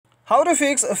How to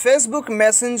fix Facebook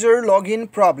messenger login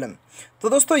problem. तो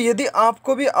दोस्तों यदि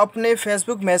आपको भी अपने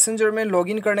फेसबुक मैसेंजर में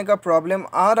लॉगिन करने का प्रॉब्लम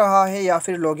आ रहा है या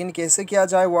फिर लॉगिन कैसे किया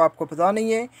जाए वो आपको पता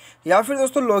नहीं है, या फिर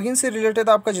दोस्तों लॉगिन से रिलेटेड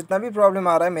आपका जितना भी प्रॉब्लम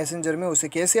आ रहा है मैसेंजर में उसे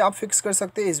कैसे आप फिक्स कर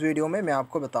सकते हैं, इस वीडियो में मैं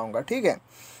आपको बताऊँगा। ठीक है,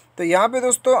 तो यहाँ पे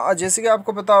दोस्तों जैसे कि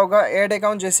आपको पता होगा ऐड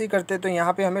अकाउंट जैसे ही करते हैं तो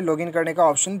यहाँ पे हमें लॉगिन करने का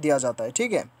ऑप्शन दिया जाता है।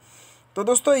 ठीक है, तो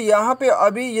दोस्तों यहाँ पे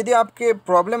अभी यदि आपके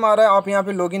प्रॉब्लम आ रहा है, आप यहाँ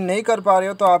पे लॉगिन नहीं कर पा रहे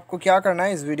हो, तो आपको क्या करना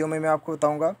है इस वीडियो में मैं आपको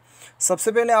बताऊँगा।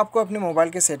 सबसे पहले आपको अपने मोबाइल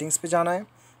के सेटिंग्स पे जाना है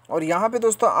और यहाँ पे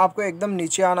दोस्तों आपको एकदम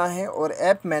नीचे आना है और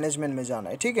ऐप मैनेजमेंट में जाना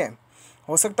है। ठीक है,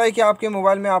 हो सकता है कि आपके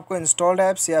मोबाइल में आपको इंस्टॉल्ड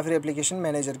ऐप्स या फिर एप्लीकेशन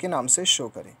मैनेजर के नाम से शो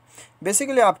करें।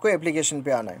 बेसिकली आपको एप्लीकेशन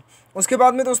पे आना है। उसके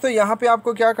बाद में दोस्तों यहाँ पे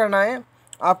आपको क्या करना है,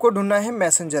 आपको ढूंढना है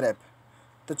मैसेंजर ऐप।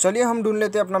 तो चलिए हम ढूंढ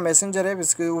लेते हैं अपना मैसेंजर ऐप।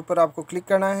 इसके ऊपर आपको क्लिक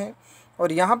करना है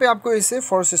और यहाँ पे आपको इसे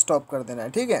फोर्स स्टॉप कर देना है।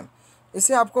 ठीक है,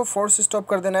 इसे आपको फोर्स स्टॉप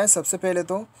कर देना है सबसे पहले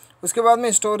तो। उसके बाद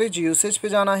में स्टोरेज यूसेज पे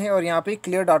जाना है और यहाँ पे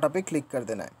क्लियर डाटा पे क्लिक कर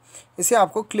देना है। इसे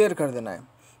आपको क्लियर कर देना है।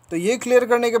 तो ये क्लियर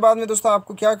करने के बाद में दोस्तों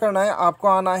आपको क्या करना है, आपको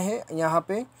आना है यहाँ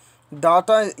पे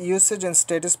डाटा यूसेज एंड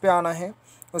स्टेटस पे आना है।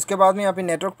 उसके बाद में यहाँ पे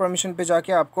नेटवर्क परमिशन पे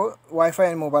जाके आपको wifi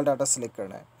and mobile data select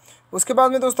करना है। उसके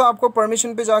बाद में दोस्तों आपको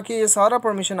परमिशन पे जाके ये सारा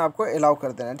परमिशन आपको अलाउ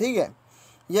कर देना है। ठीक है,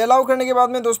 ये अलाउ करने के बाद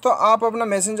में दोस्तों आप अपना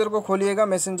मैसेंजर को खोलिएगा।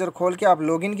 मैसेंजर खोल के आप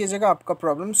लॉगिन कीजिएगा, आपका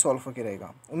प्रॉब्लम सॉल्व होकर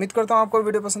रहेगा। उम्मीद करता हूँ आपको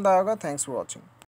वीडियो पसंद आया होगा। Thanks for watching.